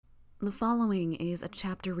The following is a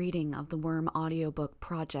chapter reading of the Worm audiobook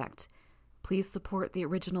project. Please support the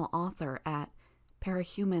original author at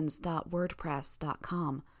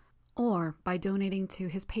parahumans.wordpress.com or by donating to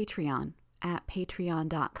his Patreon at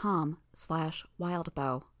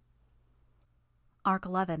patreon.com/wildbow. Arc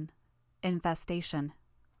 11, Infestation,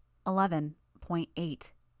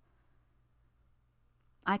 11.8.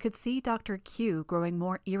 I could see Dr. Q growing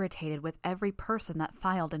more irritated with every person that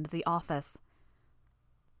filed into the office.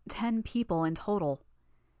 10 people in total.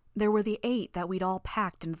 There were the 8 that we'd all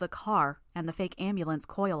packed into the car and the fake ambulance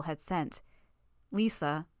Coyle had sent.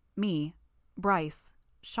 Lisa, me, Bryce,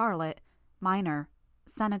 Charlotte, Miner,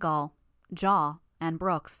 Senegal, Jaw, and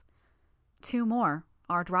Brooks. 2 more,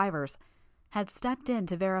 our drivers, had stepped in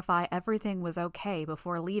to verify everything was okay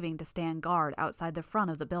before leaving to stand guard outside the front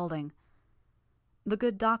of the building. The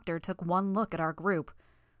good doctor took one look at our group,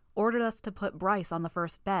 ordered us to put Bryce on the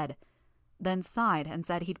first bed, then sighed and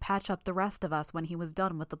said he'd patch up the rest of us when he was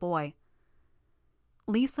done with the boy.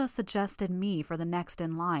 Lisa suggested me for the next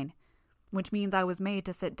in line, which means I was made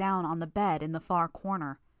to sit down on the bed in the far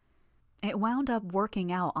corner. It wound up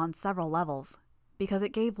working out on several levels, because it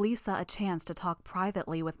gave Lisa a chance to talk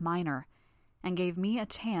privately with Miner, and gave me a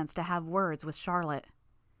chance to have words with Charlotte.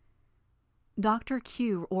 Dr.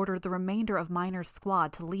 Q ordered the remainder of Miner's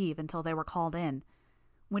squad to leave until they were called in,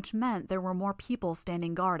 which meant there were more people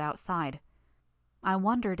standing guard outside. I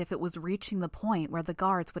wondered if it was reaching the point where the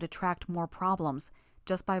guards would attract more problems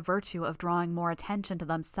just by virtue of drawing more attention to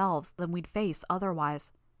themselves than we'd face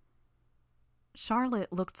otherwise.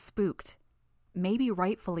 Charlotte looked spooked, maybe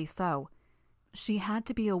rightfully so. She had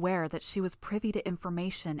to be aware that she was privy to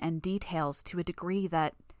information and details to a degree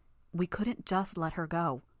that we couldn't just let her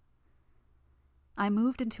go. I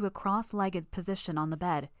moved into a cross-legged position on the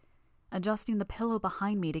bed, adjusting the pillow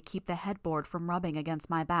behind me to keep the headboard from rubbing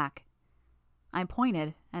against my back. I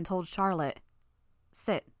pointed and told Charlotte,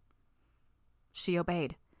 "Sit." She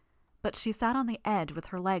obeyed, but she sat on the edge with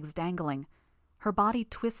her legs dangling, her body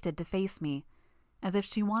twisted to face me, as if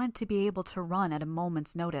she wanted to be able to run at a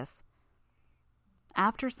moment's notice.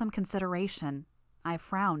 After some consideration, I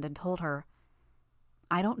frowned and told her,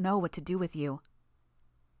 "I don't know what to do with you."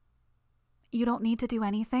 "You don't need to do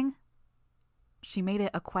anything?" She made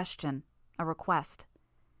it a question, a request.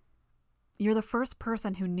 "You're the first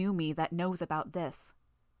person who knew me that knows about this."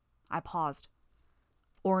 I paused.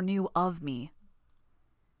 "Or knew of me."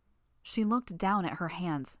 She looked down at her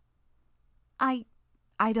hands. I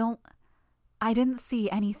didn't see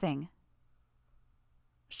anything."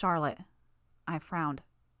 "Charlotte," I frowned.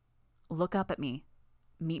 "Look up at me.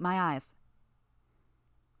 Meet my eyes."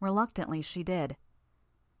 Reluctantly, she did.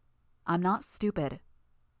 "I'm not stupid,"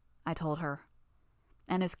 I told her.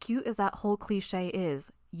 "And as cute as that whole cliche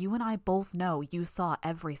is, you and I both know you saw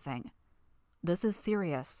everything. This is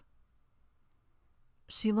serious."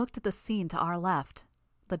 She looked at the scene to our left,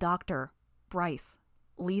 the doctor, Bryce,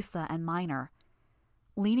 Lisa, and Miner.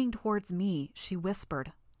 Leaning towards me, she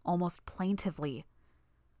whispered, almost plaintively,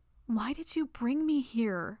 "Why did you bring me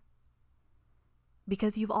here?"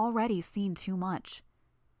 "Because you've already seen too much.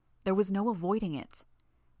 There was no avoiding it.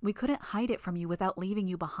 We couldn't hide it from you without leaving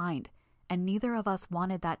you behind, and neither of us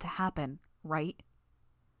wanted that to happen, right?"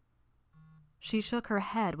 She shook her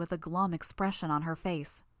head with a glum expression on her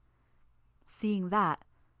face. Seeing that,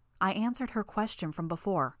 I answered her question from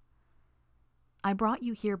before. "I brought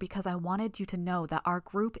you here because I wanted you to know that our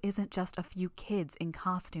group isn't just a few kids in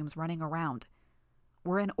costumes running around.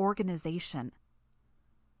 We're an organization."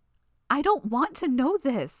 "I don't want to know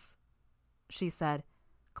this," she said,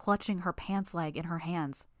 clutching her pants leg in her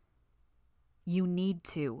hands. "You need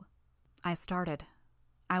to." I started.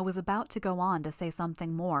 I was about to go on to say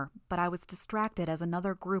something more, but I was distracted as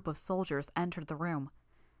another group of soldiers entered the room.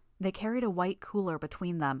 They carried a white cooler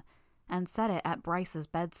between them and set it at Bryce's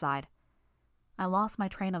bedside. I lost my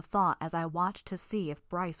train of thought as I watched to see if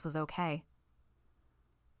Bryce was okay.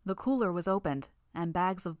 The cooler was opened, and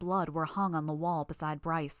bags of blood were hung on the wall beside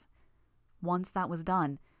Bryce. Once that was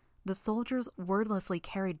done, the soldiers wordlessly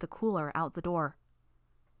carried the cooler out the door.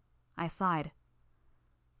 I sighed.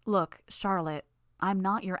 "Look, Charlotte, I'm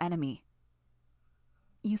not your enemy."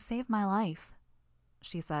 "You saved my life,"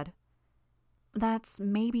 she said. "That's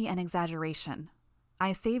maybe an exaggeration.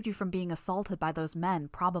 I saved you from being assaulted by those men,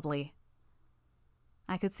 probably."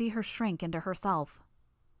 I could see her shrink into herself.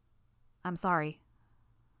 "I'm sorry,"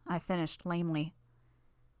 I finished lamely.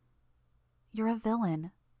 "You're a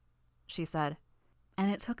villain," she said,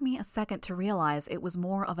 and it took me a second to realize it was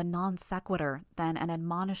more of a non sequitur than an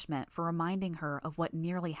admonishment for reminding her of what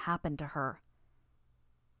nearly happened to her.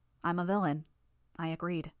 "I'm a villain," I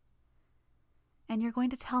agreed. "And you're going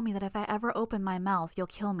to tell me that if I ever open my mouth, you'll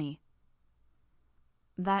kill me,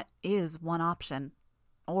 That is one option.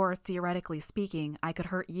 Or, theoretically speaking, I could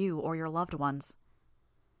hurt you or your loved ones.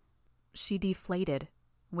 She deflated,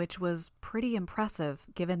 which was pretty impressive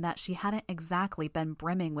given that she hadn't exactly been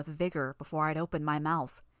brimming with vigor before I'd opened my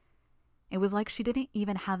mouth. It was like she didn't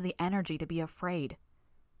even have the energy to be afraid.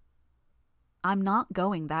 I'm not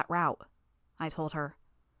going that route, I told her.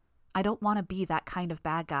 I don't want to be that kind of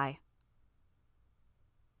bad guy.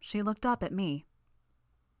 She looked up at me.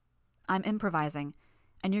 I'm improvising,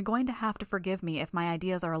 and you're going to have to forgive me if my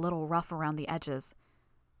ideas are a little rough around the edges.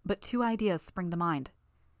 But 2 ideas spring to mind.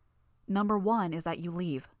 Number 1 is that you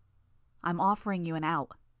leave. I'm offering you an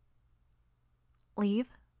out. Leave?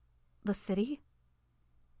 The city?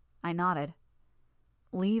 I nodded.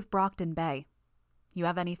 Leave Brockton Bay. You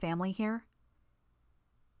have any family here?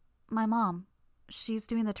 My mom. She's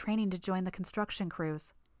doing the training to join the construction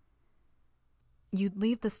crews. You'd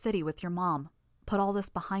leave the city with your mom. Put all this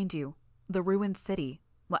behind you. The ruined city.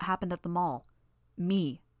 What happened at the mall.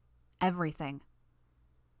 Me. Everything.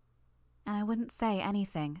 And I wouldn't say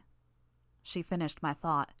anything. She finished my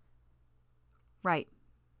thought. Right.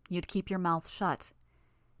 You'd keep your mouth shut.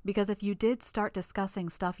 Because if you did start discussing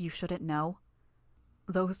stuff you shouldn't know,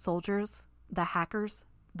 those soldiers, the hackers,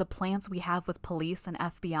 the plans we have with police and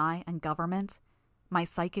FBI and government, my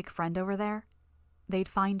psychic friend over there, they'd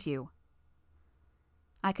find you.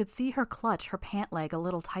 I could see her clutch her pant leg a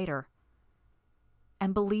little tighter.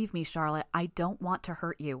 And believe me, Charlotte, I don't want to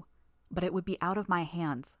hurt you, but it would be out of my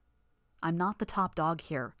hands. I'm not the top dog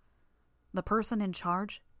here. The person in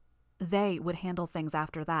charge, they would handle things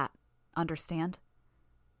after that. Understand?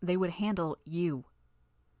 They would handle you.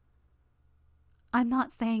 I'm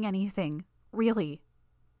not saying anything, really.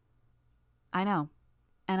 I know.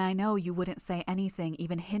 And I know you wouldn't say anything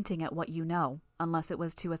even hinting at what you know, unless it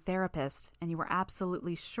was to a therapist and you were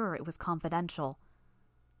absolutely sure it was confidential.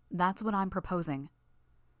 That's what I'm proposing.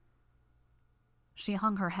 She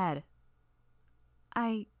hung her head.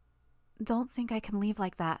 I don't think I can leave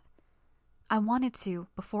like that. I wanted to,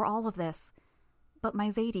 before all of this. But my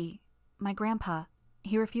Zadie, my grandpa,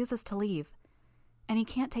 he refuses to leave. And he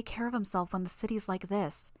can't take care of himself when the city's like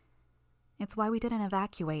this. It's why we didn't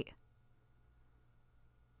evacuate.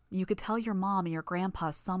 You could tell your mom and your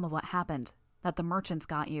grandpa some of what happened. That the merchants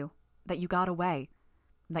got you. That you got away.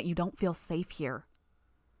 That you don't feel safe here.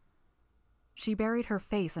 She buried her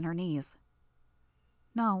face in her knees.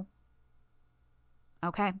 No.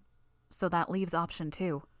 Okay, so that leaves option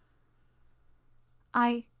 2.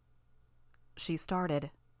 She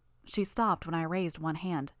started. She stopped when I raised one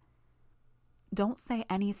hand. Don't say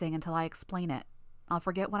anything until I explain it. I'll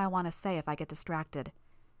forget what I want to say if I get distracted.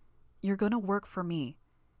 You're going to work for me,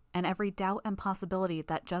 and every doubt and possibility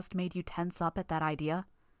that just made you tense up at that idea,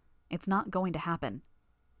 it's not going to happen.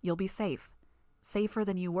 You'll be safe. Safer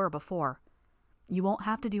than you were before. You won't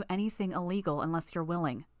have to do anything illegal unless you're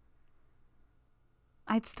willing.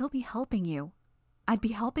 I'd still be helping you. I'd be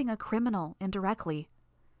helping a criminal indirectly.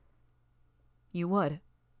 You would,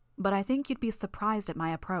 but I think you'd be surprised at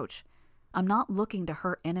my approach. I'm not looking to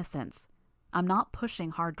hurt innocents. I'm not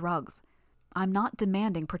pushing hard drugs. I'm not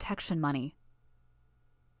demanding protection money.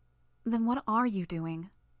 Then what are you doing?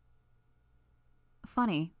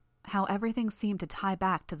 Funny how everything seemed to tie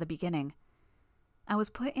back to the beginning. I was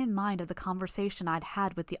put in mind of the conversation I'd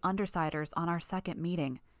had with the Undersiders on our second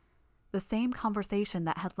meeting, the same conversation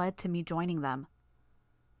that had led to me joining them.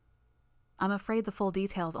 I'm afraid the full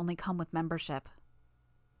details only come with membership.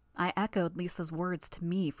 I echoed Lisa's words to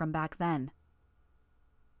me from back then.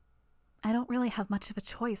 I don't really have much of a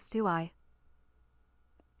choice, do I?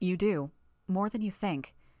 You do, more than you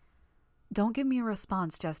think. Don't give me a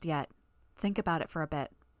response just yet. Think about it for a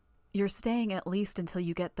bit. You're staying at least until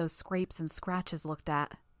you get those scrapes and scratches looked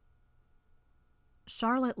at.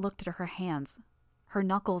 Charlotte looked at her hands. Her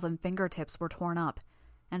knuckles and fingertips were torn up,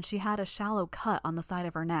 and she had a shallow cut on the side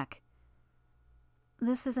of her neck.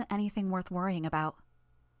 This isn't anything worth worrying about.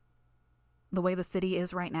 The way the city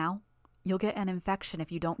is right now, you'll get an infection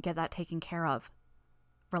if you don't get that taken care of.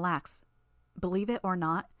 Relax. Believe it or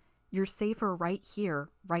not, you're safer right here,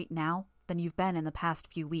 right now, than you've been in the past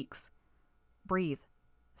few weeks. Breathe.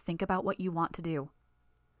 Think about what you want to do.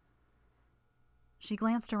 She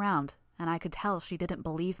glanced around, and I could tell she didn't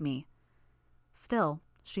believe me. Still,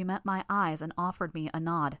 she met my eyes and offered me a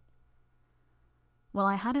nod. Well,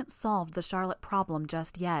 I hadn't solved the Charlotte problem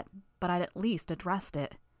just yet, but I'd at least addressed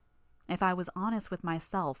it. If I was honest with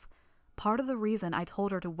myself, part of the reason I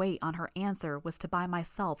told her to wait on her answer was to buy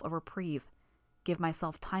myself a reprieve, give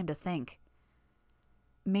myself time to think.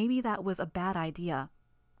 Maybe that was a bad idea,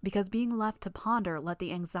 because being left to ponder let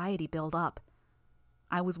the anxiety build up.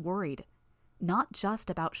 I was worried, not just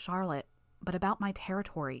about Charlotte, but about my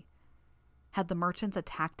territory. Had the merchants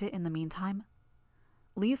attacked it in the meantime?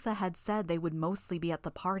 Lisa had said they would mostly be at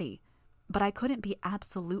the party, but I couldn't be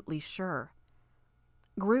absolutely sure.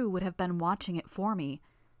 Gru would have been watching it for me,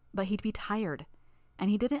 but he'd be tired, and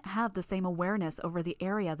he didn't have the same awareness over the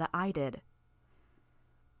area that I did.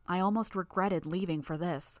 I almost regretted leaving for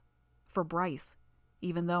this, for Bryce,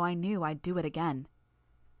 even though I knew I'd do it again.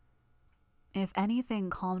 If anything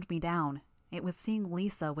calmed me down, it was seeing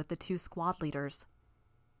Lisa with the 2 squad leaders.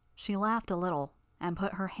 She laughed a little and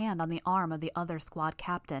put her hand on the arm of the other squad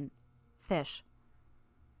captain, Fish.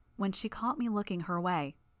 When she caught me looking her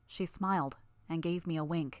way, she smiled and gave me a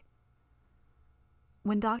wink.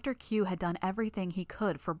 When Dr. Q had done everything he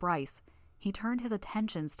could for Bryce, he turned his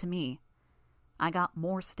attentions to me. I got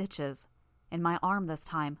more stitches, in my arm this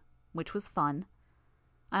time, which was fun.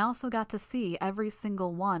 I also got to see every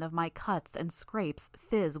single one of my cuts and scrapes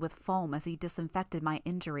fizz with foam as he disinfected my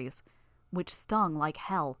injuries, which stung like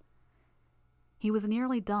hell. He was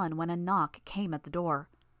nearly done when a knock came at the door.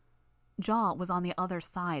 Jaw was on the other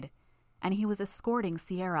side, and he was escorting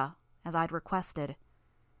Sierra, as I'd requested.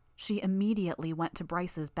 She immediately went to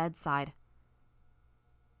Bryce's bedside.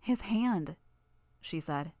 "His hand," she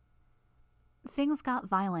said. "Things got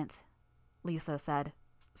violent," Lisa said,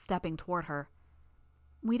 stepping toward her.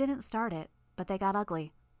 "We didn't start it, but they got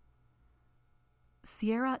ugly."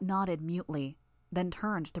 Sierra nodded mutely, then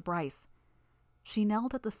turned to Bryce. She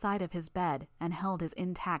knelt at the side of his bed and held his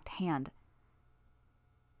intact hand.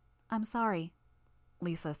 "I'm sorry,"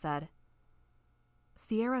 Lisa said.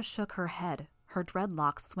 Sierra shook her head, her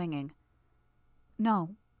dreadlocks swinging.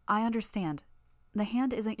 "No, I understand. The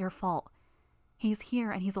hand isn't your fault. He's here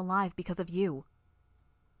and he's alive because of you."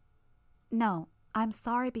 "No, I'm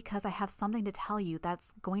sorry because I have something to tell you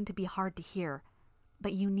that's going to be hard to hear,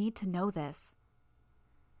 but you need to know this."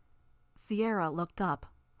 Sierra looked up,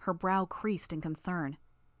 her brow creased in concern.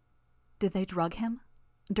 "Did they drug him?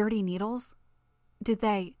 Dirty needles?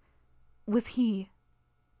 Was he—"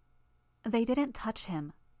 "They didn't touch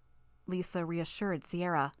him," Lisa reassured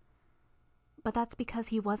Sierra. "But that's because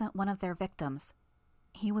he wasn't one of their victims.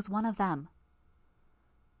 He was one of them."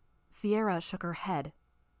 Sierra shook her head.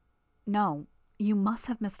 "No, you must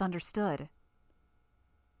have misunderstood."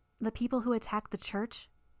 "The people who attacked the church?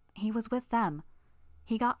 He was with them.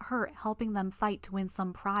 He got hurt helping them fight to win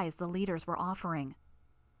some prize the leaders were offering."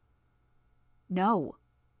 "No."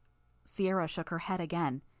 Sierra shook her head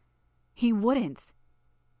again. "He wouldn't."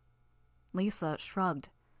 Lisa shrugged,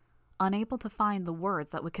 unable to find the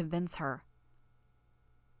words that would convince her.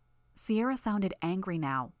 Sierra sounded angry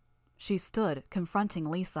now. She stood, confronting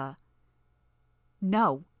Lisa.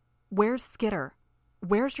 "No. Where's Skitter?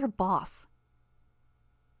 Where's your boss?"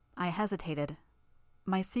 I hesitated.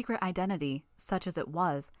 My secret identity, such as it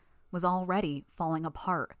was already falling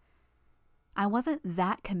apart. I wasn't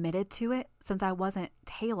that committed to it since I wasn't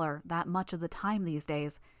Taylor that much of the time these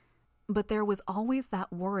days, but there was always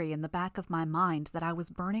that worry in the back of my mind that I was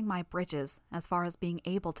burning my bridges as far as being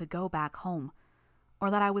able to go back home, or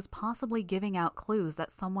that I was possibly giving out clues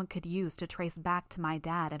that someone could use to trace back to my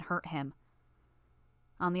dad and hurt him.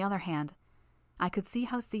 On the other hand, I could see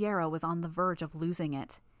how Sierra was on the verge of losing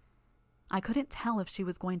it. I couldn't tell if she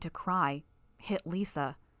was going to cry, hit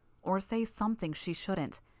Lisa, or say something she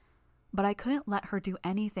shouldn't, but I couldn't let her do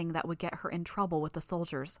anything that would get her in trouble with the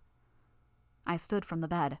soldiers. I stood from the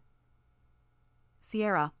bed.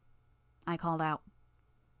 "Sierra," I called out.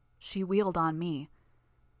 She wheeled on me.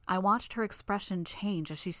 I watched her expression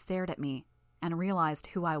change as she stared at me and realized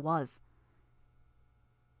who I was.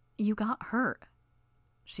 "You got hurt,"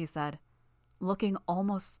 she said, looking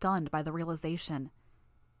almost stunned by the realization.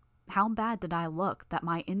 How bad did I look that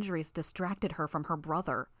my injuries distracted her from her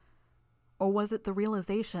brother? Or was it the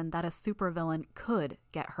realization that a supervillain could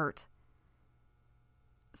get hurt?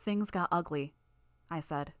 "Things got ugly," I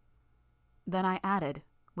said. Then I added,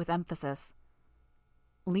 with emphasis,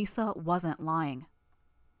 "Lisa wasn't lying."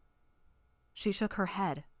 She shook her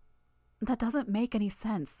head. "That doesn't make any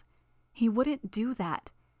sense. He wouldn't do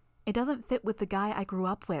that. It doesn't fit with the guy I grew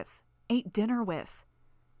up with, ate dinner with."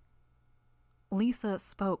 Lisa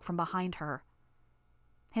spoke from behind her.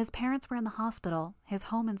 "His parents were in the hospital, his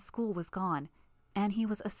home and school was gone, and he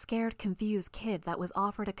was a scared, confused kid that was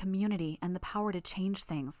offered a community and the power to change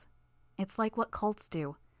things. It's like what cults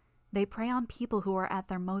do. They prey on people who are at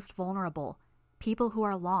their most vulnerable, people who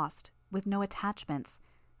are lost, with no attachments,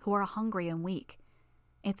 who are hungry and weak.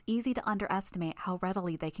 It's easy to underestimate how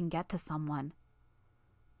readily they can get to someone."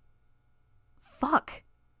 "Fuck!"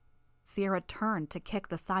 Sierra turned to kick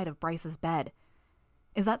the side of Bryce's bed.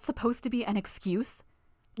 "Is that supposed to be an excuse?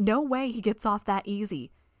 No way he gets off that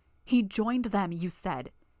easy. He joined them, you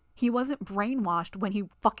said. He wasn't brainwashed when he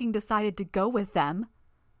fucking decided to go with them.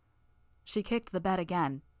 She kicked the bed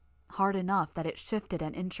again, hard enough that it shifted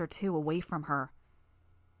an inch or two away from her.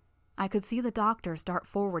 I could see the doctor start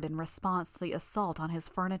forward in response to the assault on his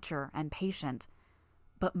furniture and patient,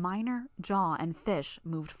 but Miner, Jaw, and Fish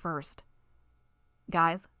moved first.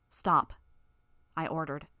 "Guys, stop," I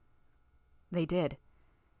ordered. They did.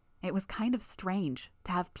 It was kind of strange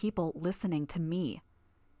to have people listening to me.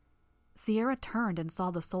 Sierra turned and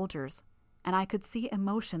saw the soldiers, and I could see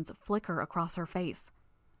emotions flicker across her face.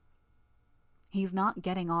 "He's not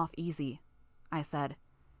getting off easy," I said.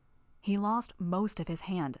 "He lost most of his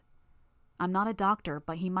hand. I'm not a doctor,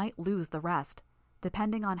 but he might lose the rest,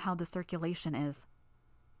 depending on how the circulation is."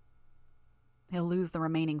 "He'll lose the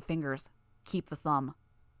remaining fingers. Keep the thumb."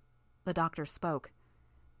 The doctor spoke.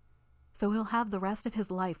 "So he'll have the rest of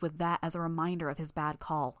his life with that as a reminder of his bad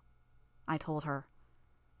call," I told her.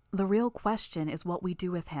 "The real question is what we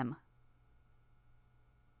do with him."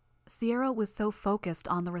 Sierra was so focused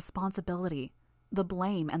on the responsibility, the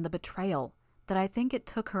blame, and the betrayal that I think it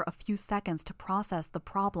took her a few seconds to process the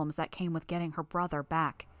problems that came with getting her brother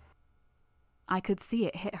back. I could see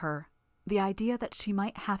it hit her, the idea that she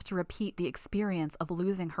might have to repeat the experience of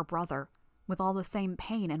losing her brother, with all the same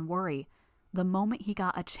pain and worry, the moment he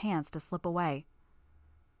got a chance to slip away.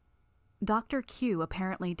 Dr. Q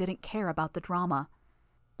apparently didn't care about the drama.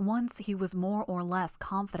 Once he was more or less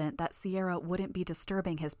confident that Sierra wouldn't be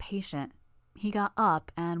disturbing his patient, he got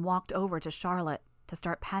up and walked over to Charlotte to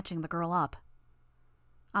start patching the girl up.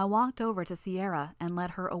 I walked over to Sierra and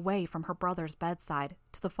led her away from her brother's bedside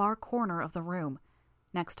to the far corner of the room,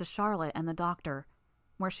 next to Charlotte and the doctor,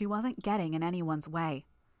 where she wasn't getting in anyone's way.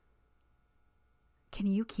 "Can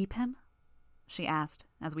you keep him?" she asked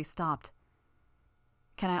as we stopped.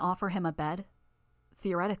 "Can I offer him a bed?"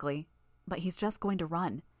 "Theoretically, but he's just going to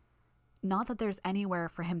run. Not that there's anywhere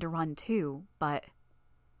for him to run to, but..."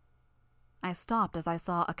 I stopped as I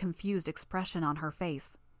saw a confused expression on her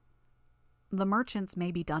face. "The merchants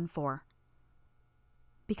may be done for."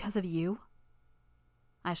 "Because of you?"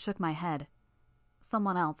 I shook my head.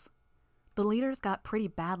 "Someone else. The leaders got pretty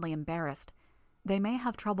badly embarrassed. They may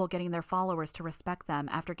have trouble getting their followers to respect them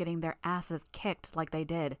after getting their asses kicked like they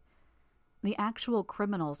did. The actual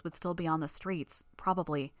criminals would still be on the streets,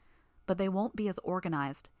 probably, but they won't be as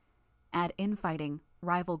organized. Add infighting,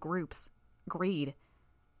 rival groups, greed.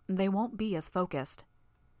 They won't be as focused."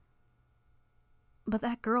 "But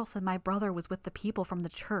that girl said my brother was with the people from the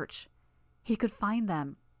church. He could find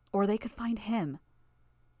them, or they could find him."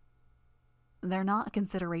 "They're not a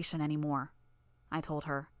consideration anymore," I told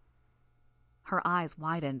her. Her eyes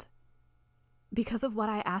widened. "Because of what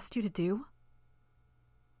I asked you to do?"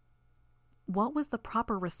 What was the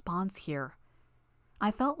proper response here?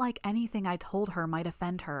 I felt like anything I told her might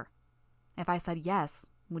offend her. If I said yes,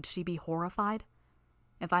 would she be horrified?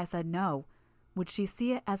 If I said no, would she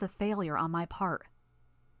see it as a failure on my part?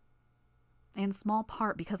 In small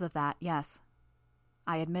part because of that, yes,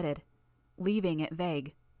 I admitted, leaving it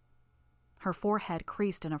vague. Her forehead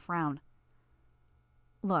creased in a frown.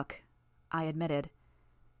 "Look," I admitted,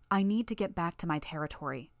 "I need to get back to my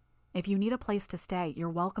territory. If you need a place to stay, you're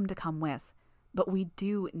welcome to come with, but we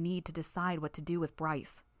do need to decide what to do with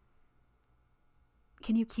Bryce."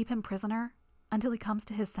 "Can you keep him prisoner until he comes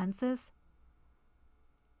to his senses?"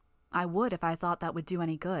 "I would if I thought that would do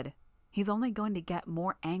any good. He's only going to get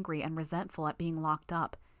more angry and resentful at being locked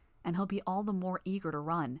up, and he'll be all the more eager to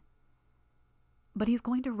run." "But he's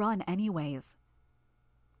going to run anyways."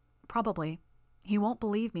 "Probably. He won't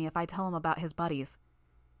believe me if I tell him about his buddies."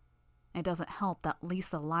 It doesn't help that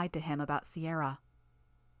Lisa lied to him about Sierra.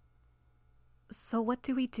 "So what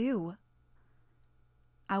do we do?"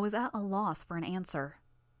 I was at a loss for an answer.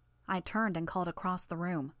 I turned and called across the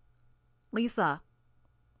room. "Lisa!"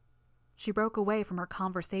 She broke away from her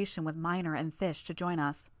conversation with Miner and Fish to join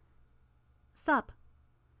us. "Sup?"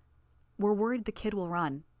 "We're worried the kid will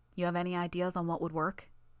run. You have any ideas on what would work?"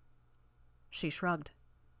 She shrugged.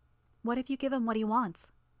 "What if you give him what he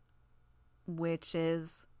wants?" "Which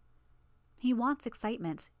is?" "He wants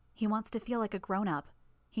excitement. He wants to feel like a grown-up.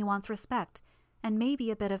 He wants respect, and maybe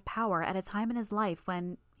a bit of power at a time in his life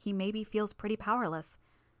when he maybe feels pretty powerless,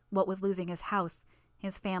 what with losing his house,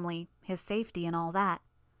 his family, his safety, and all that."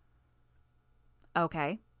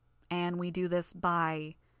 "Okay. And we do this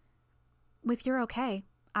by..." "With your okay,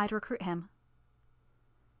 I'd recruit him."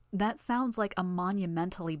 "That sounds like a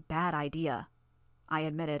monumentally bad idea," I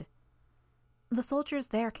admitted. "The soldiers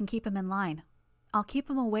there can keep him in line. I'll keep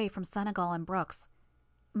him away from Senegal and Brooks.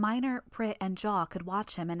 Miner, Pritt, and Jaw could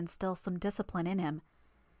watch him and instill some discipline in him,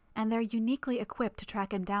 and they're uniquely equipped to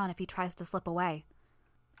track him down if he tries to slip away.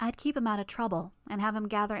 I'd keep him out of trouble and have him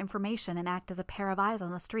gather information and act as a pair of eyes on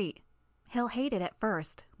the street. He'll hate it at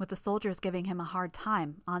first, with the soldiers giving him a hard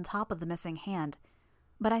time on top of the missing hand,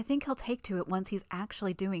 but I think he'll take to it once he's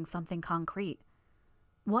actually doing something concrete.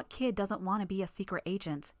 What kid doesn't want to be a secret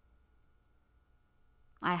agent?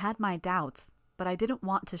 I had my doubts, but I didn't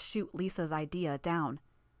want to shoot Lisa's idea down.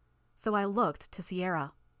 So I looked to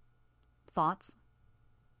Sierra. Thoughts?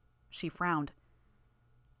 She frowned.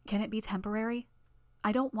 Can it be temporary?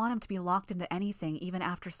 I don't want him to be locked into anything even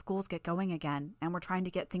after schools get going again and we're trying to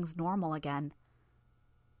get things normal again.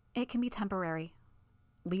 It can be temporary,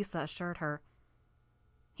 Lisa assured her.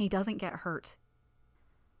 He doesn't get hurt.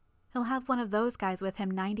 He'll have one of those guys with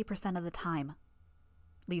him 90% of the time,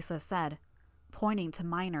 Lisa said, pointing to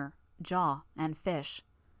Miner, Jaw, and Fish.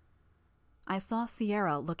 I saw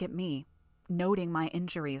Sierra look at me, noting my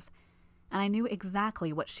injuries, and I knew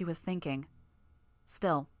exactly what she was thinking.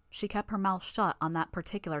 Still, she kept her mouth shut on that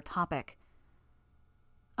particular topic.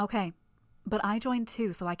 Okay, but I joined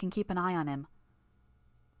too so I can keep an eye on him.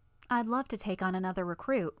 I'd love to take on another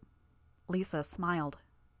recruit. Lisa smiled.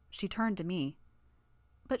 She turned to me.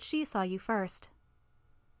 But she saw you first.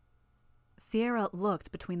 Sierra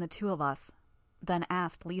looked between the two of us, then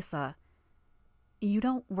asked Lisa, You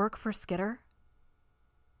don't work for Skitter?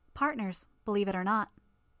 Partners, believe it or not,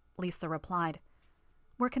 Lisa replied.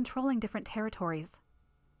 We're controlling different territories.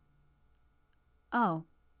 Oh,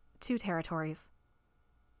 2 territories.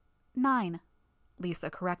 9, Lisa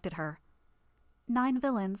corrected her. 9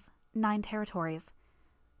 villains, 9 territories.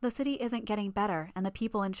 The city isn't getting better and the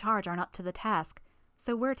people in charge aren't up to the task,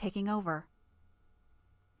 so we're taking over.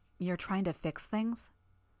 You're trying to fix things?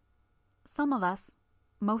 Some of us.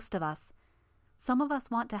 Most of us. Some of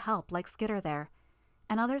us want to help, like Skitter there,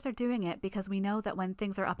 and others are doing it because we know that when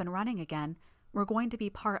things are up and running again, we're going to be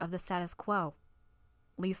part of the status quo.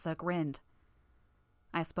 Lisa grinned.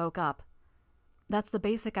 I spoke up. That's the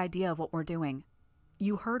basic idea of what we're doing.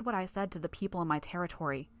 You heard what I said to the people in my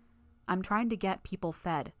territory. I'm trying to get people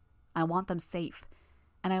fed. I want them safe.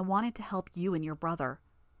 And I wanted to help you and your brother.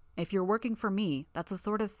 If you're working for me, that's the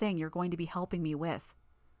sort of thing you're going to be helping me with.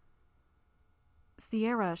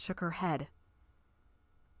 Sierra shook her head.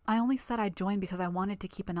 I only said I'd join because I wanted to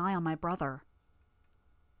keep an eye on my brother.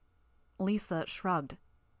 Lisa shrugged.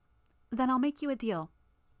 Then I'll make you a deal.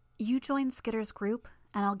 You join Skitter's group,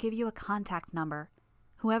 and I'll give you a contact number.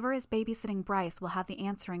 Whoever is babysitting Bryce will have the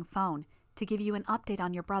answering phone to give you an update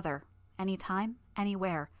on your brother, anytime,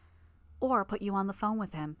 anywhere, or put you on the phone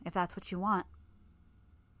with him if that's what you want.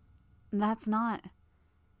 It's not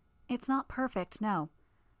perfect, no,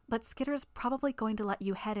 but Skitter's probably going to let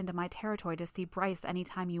you head into my territory to see Bryce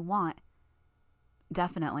anytime you want.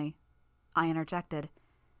 Definitely, I interjected.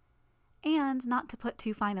 And not to put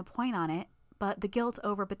too fine a point on it, but the guilt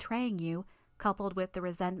over betraying you, coupled with the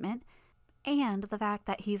resentment, and the fact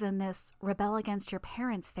that he's in this rebel against your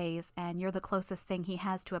parents phase and you're the closest thing he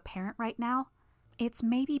has to a parent right now, it's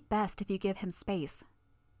maybe best if you give him space.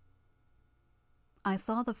 I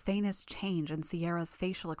saw the faintest change in Sierra's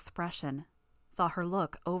facial expression, saw her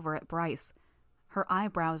look over at Bryce, her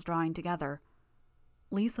eyebrows drawing together.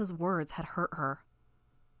 Lisa's words had hurt her.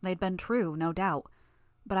 They'd been true, no doubt,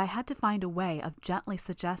 but I had to find a way of gently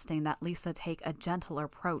suggesting that Lisa take a gentler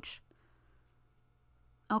approach.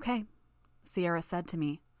 Okay, Sierra said to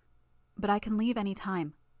me, but I can leave any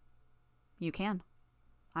time. You can,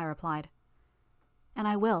 I replied. And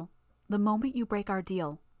I will, the moment you break our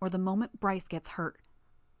deal, or the moment Bryce gets hurt.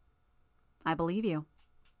 I believe you.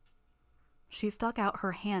 She stuck out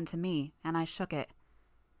her hand to me, and I shook it.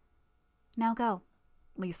 Now go,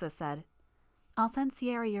 Lisa said. I'll send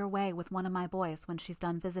Sierra your way with one of my boys when she's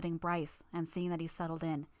done visiting Bryce and seeing that he's settled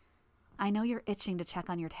in. I know you're itching to check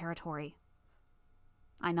on your territory.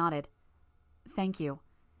 I nodded. Thank you.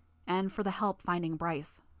 And for the help finding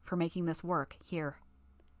Bryce, for making this work here.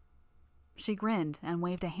 She grinned and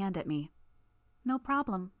waved a hand at me. No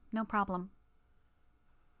problem, no problem.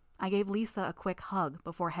 I gave Lisa a quick hug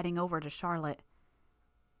before heading over to Charlotte.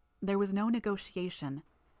 There was no negotiation.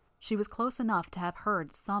 She was close enough to have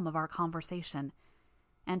heard some of our conversation,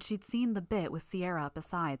 and she'd seen the bit with Sierra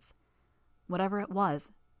besides. Whatever it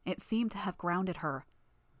was, it seemed to have grounded her.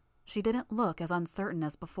 She didn't look as uncertain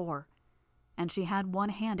as before, and she had one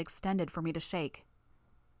hand extended for me to shake.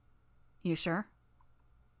 You sure?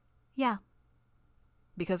 Yeah.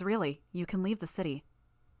 Because really, you can leave the city.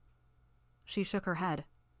 She shook her head.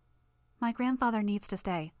 My grandfather needs to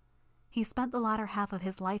stay. He spent the latter half of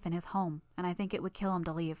his life in his home, and I think it would kill him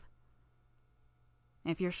to leave.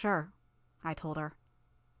 If you're sure, I told her.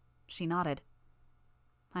 She nodded.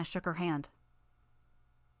 I shook her hand.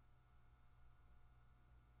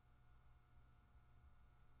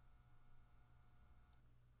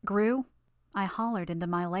 Gru? I hollered into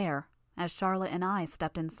my lair as Charlotte and I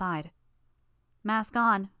stepped inside. Mask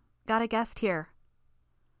on. Got a guest here.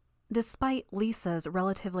 Despite Lisa's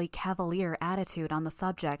relatively cavalier attitude on the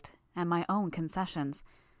subject and my own concessions,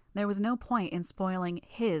 there was no point in spoiling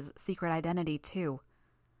his secret identity too.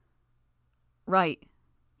 Right,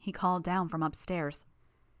 he called down from upstairs.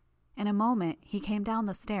 In a moment, he came down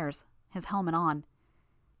the stairs, his helmet on.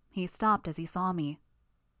 He stopped as he saw me.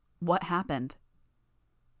 What happened?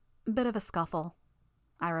 Bit of a scuffle,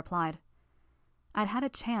 I replied. I'd had a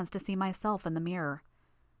chance to see myself in the mirror.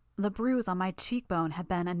 The bruise on my cheekbone had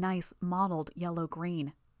been a nice mottled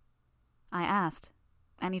yellow-green. I asked,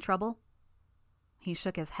 Any trouble? He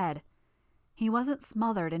shook his head. He wasn't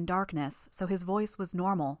smothered in darkness, so his voice was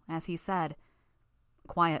normal as he said,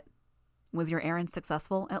 Quiet. Was your errand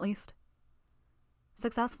successful, at least?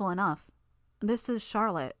 Successful enough. This is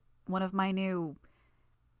Charlotte, one of my new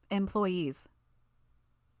employees.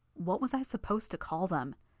 What was I supposed to call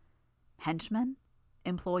them? Henchmen?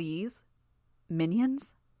 Employees?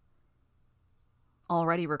 Minions?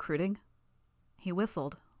 Already recruiting? He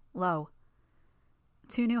whistled, low.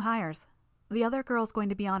 2 new hires. The other girl's going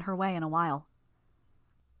to be on her way in a while.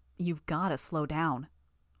 You've got to slow down.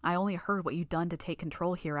 I only heard what you'd done to take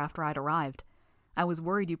control here after I'd arrived. I was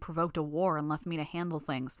worried you provoked a war and left me to handle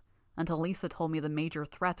things, until Lisa told me the major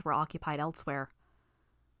threats were occupied elsewhere.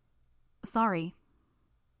 Sorry.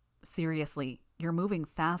 Seriously, you're moving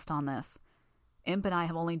fast on this. Imp and I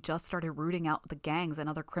have only just started rooting out the gangs and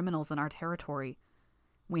other criminals in our territory.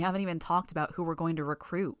 We haven't even talked about who we're going to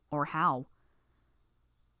recruit or how.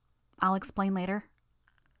 I'll explain later.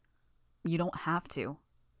 You don't have to.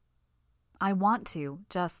 I want to,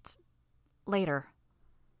 just later.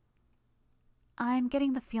 I'm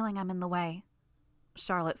getting the feeling I'm in the way.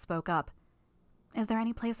 Charlotte spoke up. Is there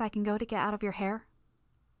any place I can go to get out of your hair?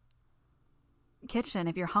 Kitchen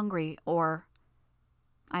if you're hungry, or...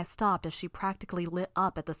 I stopped as she practically lit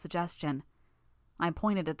up at the suggestion. I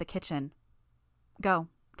pointed at the kitchen. Go,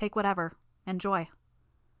 take whatever. Enjoy.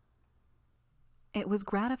 It was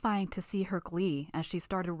gratifying to see her glee as she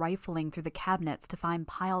started rifling through the cabinets to find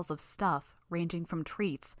piles of stuff ranging from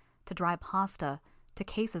treats to dry pasta to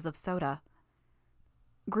cases of soda.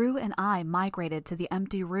 Gru and I migrated to the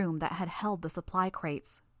empty room that had held the supply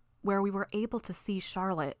crates, where we were able to see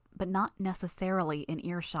Charlotte, but not necessarily in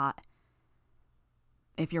earshot.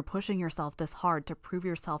 If you're pushing yourself this hard to prove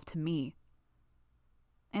yourself to me,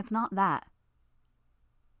 it's not that.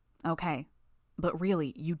 Okay, but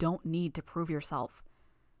really, you don't need to prove yourself.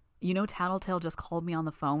 You know Tattletale just called me on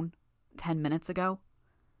the phone 10 minutes ago?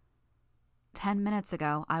 10 minutes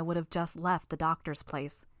ago, I would have just left the doctor's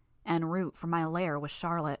place, en route for my lair with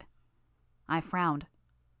Charlotte. I frowned.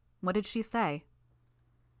 What did she say?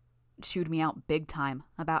 Chewed me out big time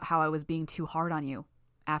about how I was being too hard on you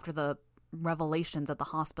after the revelations at the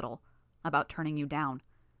hospital about turning you down.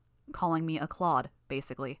 Calling me a clod,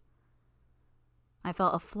 basically. I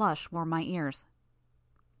felt a flush warm my ears.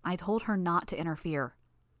 I told her not to interfere.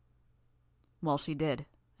 Well, she did,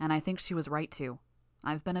 and I think she was right to.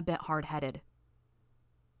 I've been a bit hard-headed.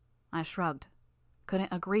 I shrugged.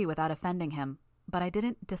 Couldn't agree without offending him, but I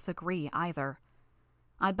didn't disagree either.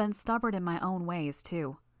 I'd been stubborn in my own ways,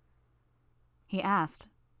 too. He asked,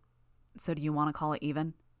 So do you want to call it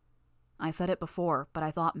even? I said it before, but I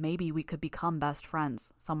thought maybe we could become best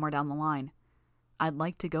friends somewhere down the line. I'd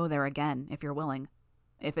like to go there again, if you're willing.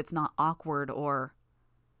 If it's not awkward or...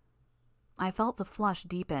 I felt the flush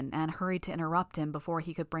deepen and hurried to interrupt him before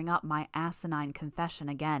he could bring up my asinine confession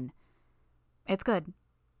again. It's good.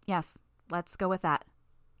 Yes, let's go with that.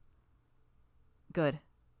 Good.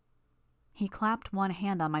 He clapped one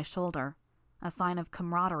hand on my shoulder, a sign of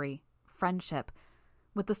camaraderie, friendship,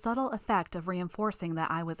 with the subtle effect of reinforcing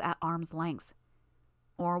that I was at arm's length.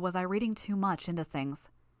 Or was I reading too much into things?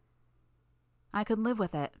 I could live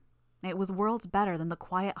with it. It was worlds better than the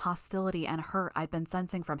quiet hostility and hurt I'd been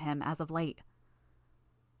sensing from him as of late.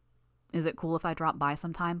 Is it cool if I drop by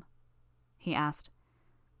sometime? He asked.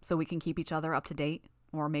 So we can keep each other up to date,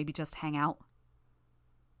 or maybe just hang out?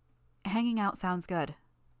 Hanging out sounds good,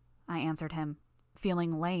 I answered him,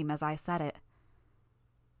 feeling lame as I said it.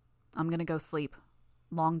 I'm gonna go sleep.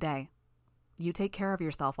 Long day. You take care of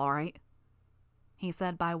yourself, all right? He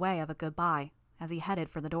said by way of a goodbye as he headed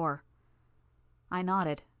for the door. I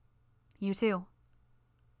nodded. You too.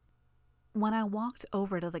 When I walked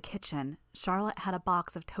over to the kitchen, Charlotte had a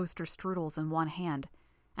box of toaster strudels in one hand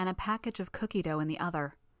and a package of cookie dough in the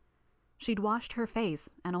other. She'd washed her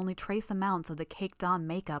face, and only trace amounts of the caked-on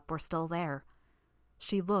makeup were still there.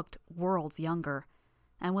 She looked worlds younger,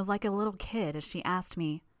 and was like a little kid as she asked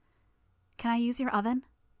me, Can I use your oven?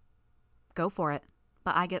 Go for it, but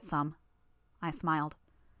but I get some. I smiled.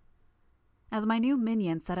 As my new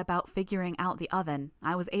minion set about figuring out the oven,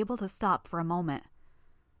 I was able to stop for a moment.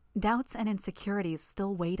 Doubts and insecurities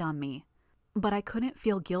still weighed on me, but I couldn't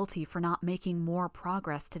feel guilty for not making more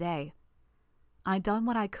progress today. I'd done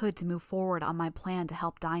what I could to move forward on my plan to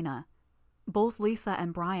help Dinah. Both Lisa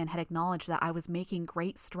and Brian had acknowledged that I was making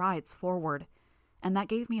great strides forward, and that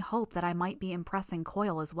gave me hope that I might be impressing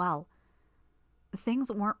Coyle as well.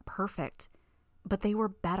 Things weren't perfect, but they were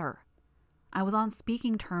better. I was on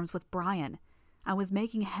speaking terms with Brian. I was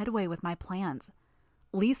making headway with my plans.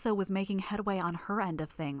 Lisa was making headway on her end of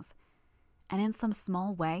things. And in some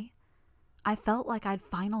small way, I felt like I'd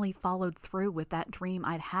finally followed through with that dream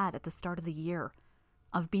I'd had at the start of the year,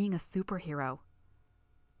 of being a superhero.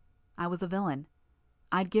 I was a villain.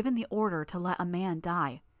 I'd given the order to let a man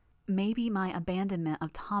die. Maybe my abandonment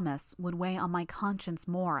of Thomas would weigh on my conscience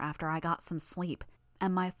more after I got some sleep,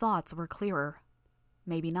 and my thoughts were clearer.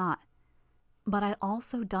 Maybe not. But I'd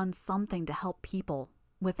also done something to help people,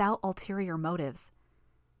 without ulterior motives.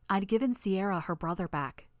 I'd given Sierra her brother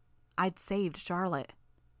back. I'd saved Charlotte.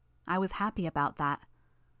 I was happy about that.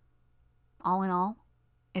 All in all,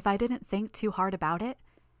 if I didn't think too hard about it,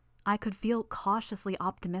 I could feel cautiously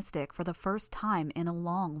optimistic for the first time in a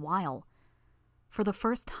long while. For the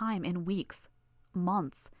first time in weeks,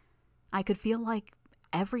 months, I could feel like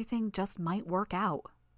everything just might work out.